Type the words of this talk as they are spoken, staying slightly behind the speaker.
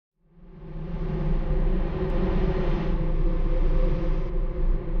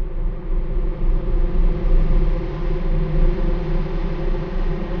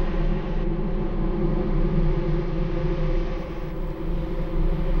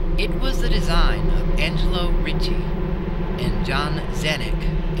It was the design of Angelo Ricci and John Zanuck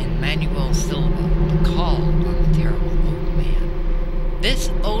and Manuel Silva to call on the terrible old man.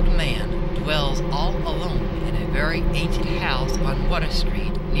 This old man dwells all alone in a very ancient house on Water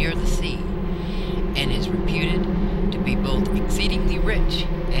Street near the sea, and is reputed to be both exceedingly rich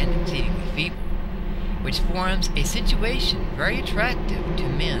and exceedingly feeble, which forms a situation very attractive to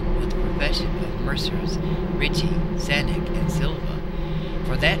men with the profession of mercers Ricci, Zanuck, and Silva,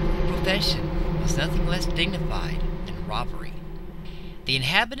 for that profession was nothing less dignified than robbery. The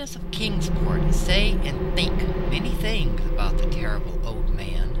inhabitants of Kingsport say and think many things about the terrible old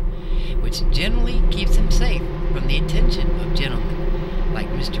man, which generally keeps him safe from the attention of gentlemen like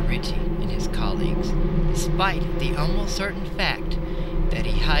Mr. Ricci and his colleagues, despite the almost certain fact that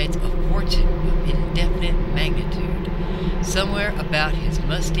he hides a fortune of indefinite magnitude somewhere about his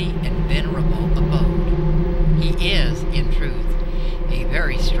musty and venerable abode. He is, in truth, a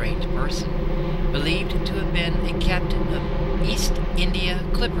very strange person, believed to have been a captain of East India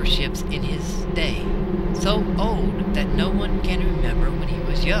clipper ships in his day, so old that no one can remember when he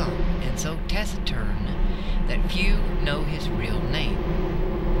was young, and so taciturn that few know his real name.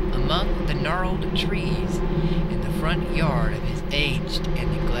 Among the gnarled trees in the front yard of his aged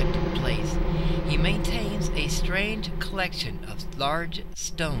and neglected place, he maintains a strange collection of large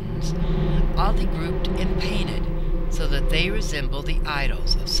stones, oddly grouped and painted, so that they resemble the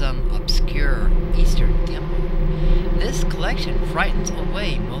idols of some obscure Eastern temple. This collection frightens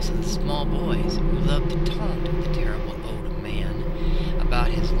away most of the small boys who love to taunt the terrible old man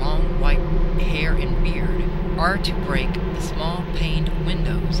about his long white hair and beard, or to break the small paned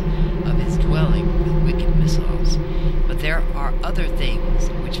windows of his dwelling with wicked missiles. But there are other things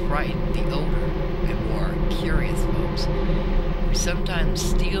which frighten the older and more curious folks, who sometimes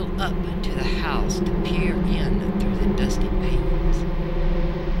steal up to the house to peer in through the dusty panes.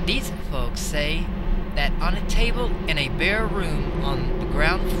 These folks say that on a table in a bare room on the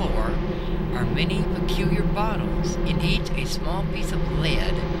ground floor are many peculiar bottles, in each a small piece of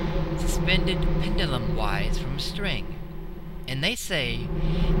lead suspended pendulum-wise from a string. And they say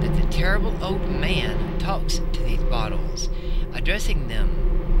that the terrible old man talks to these bottles, addressing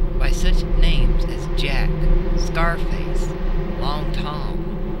them by such names as Jack, Scarface, Long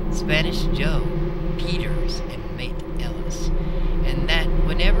Tom, Spanish Joe, Peters, and Mate Ellis, and that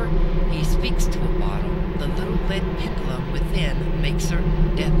whenever he speaks to a bottle, the little lead pendulum within makes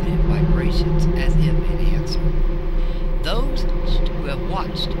certain definite vibrations as if in answer. Those who have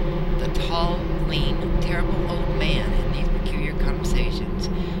watched the tall, lean, terrible old man in these peculiar conversations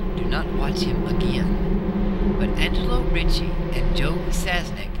do not watch him again. But Angelo Ricci and Joe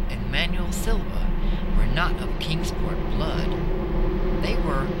Zanuck and Manuel Silva were not of Kingsport blood. They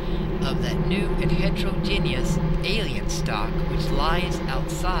were of that new and heterogeneous alien stock which lies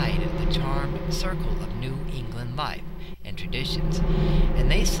outside the charmed circle of New England life and traditions, and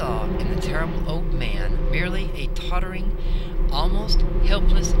they saw in the terrible old man merely a tottering, almost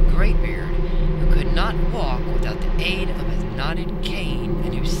helpless graybeard who could not walk without the aid of his knotted cane,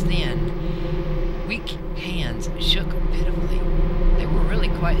 and whose thin, weak hands shook pitifully. They were really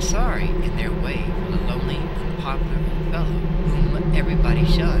quite sorry in their way for the lonely, unpopular old fellow whom everybody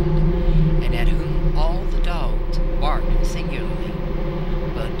shunned, and at whom all the dogs barked singularly.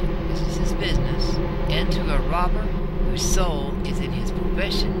 But this is his business, and to a robber whose soul is in his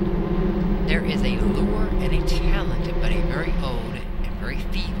profession, there is a lure and a talented but a very old and very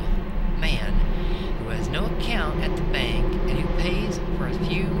feeble man who has no account at the bank, and who pays for a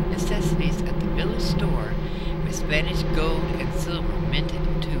few necessities at the village store with Spanish gold and silver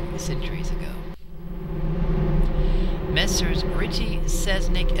minted 2 centuries ago. Messrs. Ricci,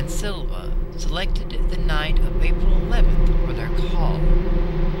 Zanuck, and Silva selected the night of April 11th for their call.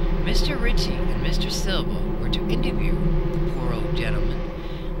 Mr. Ricci and Mr. Silva were to interview the poor old gentleman,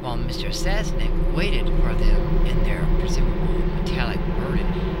 while Mr. Zanuck waited for them in their presumable metallic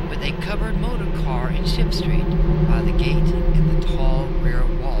burden with a covered motor car in Ship Street by the gate in the tall rear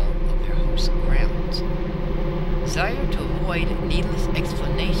wall of their host's grounds. Desire to avoid needless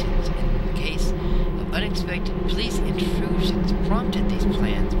explanations in the case of unexpected police intrusions prompted these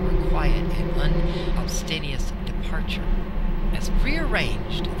plans for a quiet and unostentatious departure. As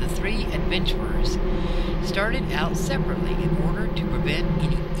prearranged, the 3 adventurers started out separately in order to prevent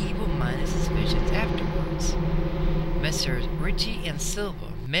any evil-minded suspicions afterwards. Messrs. Ricci and Silva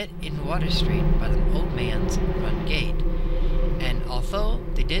met in Water Street by the old man's front gate, and although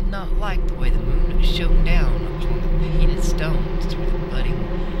they did not like the way the moon shone down upon the painted stones through the budding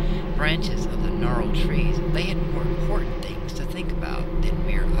branches of the gnarled trees, they had more important things to think about than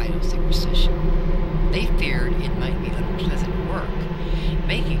mere idle superstition. They feared it might be unpleasant work,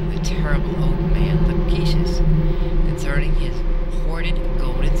 making the terrible old man Lucretius concerning his hoarded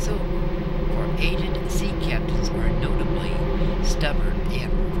gold and silver, for aged sea captains are notably stubborn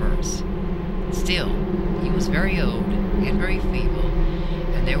and perverse. Still, he was very old and very feeble,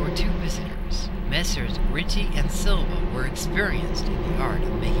 and there were two visitors. Messrs. Ritchie and Silva were experienced in the art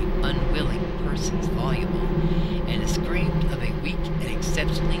of making unwilling persons voluble, and it screamed of a weak and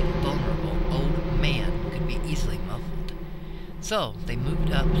exceptionally vulnerable old man who could be easily muffled. So they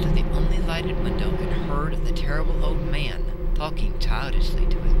moved up to the only lighted window and heard the terrible old man talking childishly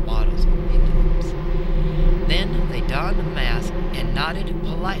to his bottles and pendulums. Then they donned a mask and nodded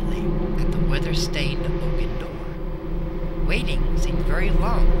politely at the weather-stained oaken door. Waiting seemed very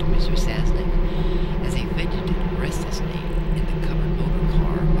long to Mr. Sasnick, as he fidgeted restlessly in the covered motor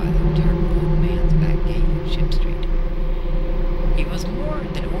car by the terrible old man's back gate in Ship Street. He was more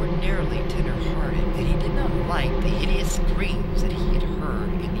than ordinarily tender-hearted, and he did not like the hideous screams that he had heard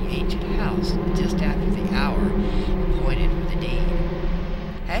in the ancient house just after the hour appointed for the deed.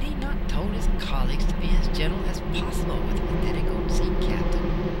 Had he not told his colleagues to be as gentle as possible with the pathetic old sea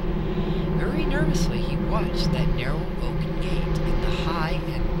captain? Very nervously he watched that narrow oaken gate in the high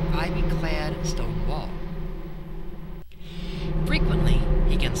and ivy-clad stone wall. Frequently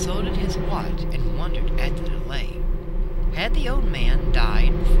he consulted his watch and wondered at the delay. Had the old man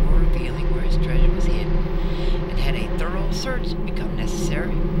died before revealing where his treasure was hidden, and had a thorough search become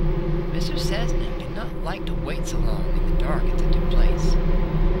necessary? Mr. Sasnick did not like to wait so long in the dark in such a place.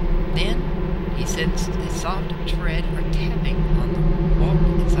 Then he sensed a soft tread or tapping on the walk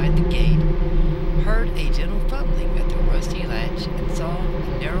inside the gate, heard a gentle fumbling at the rusty latch, and saw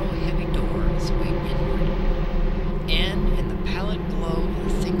the narrow, heavy door swing inward. And in the pallid glow of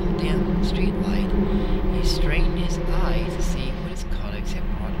the single dim street light, he strained his eyes to see what his colleagues had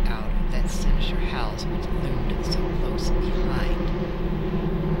brought out of that sinister house which loomed so close behind.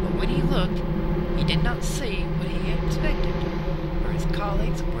 But when he looked, he did not see what he had expected, for his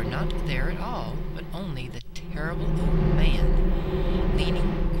colleagues were not there at all, but only the terrible old man,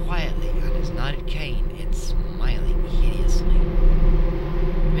 leaning quietly on his knotted cane and smiling hideously.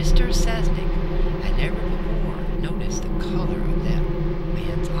 Mr. Sasnick had never before noticed the color of that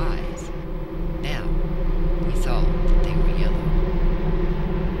man's eyes. Now he saw that they were yellow.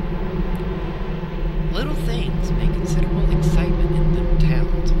 Little things make considerable excitement in little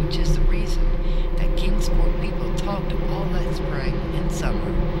towns, which is the reason that Kingsport people talked all that spring and summer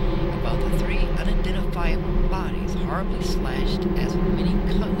about the three unidentifiable bodies horribly slashed as with many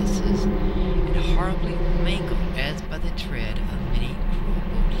cutlasses, and horribly mangled as by the tread of many cruel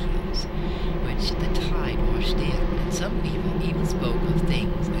boat heels, which the tide washed in, and some people even spoke of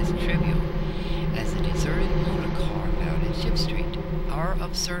things as trivial as the deserted motor car found in Ship Street, or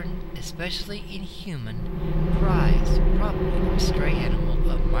of certain especially inhuman cries, probably of a stray animal,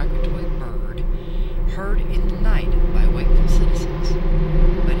 a migratory bird, heard in the night by wakeful citizens.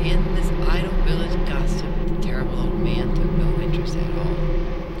 But in this idle village gossip the terrible old man took no interest at all.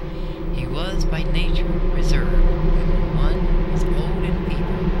 He was by nature reserved, and when one is old and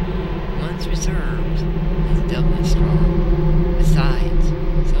feeble, one's reserves is doubly strong.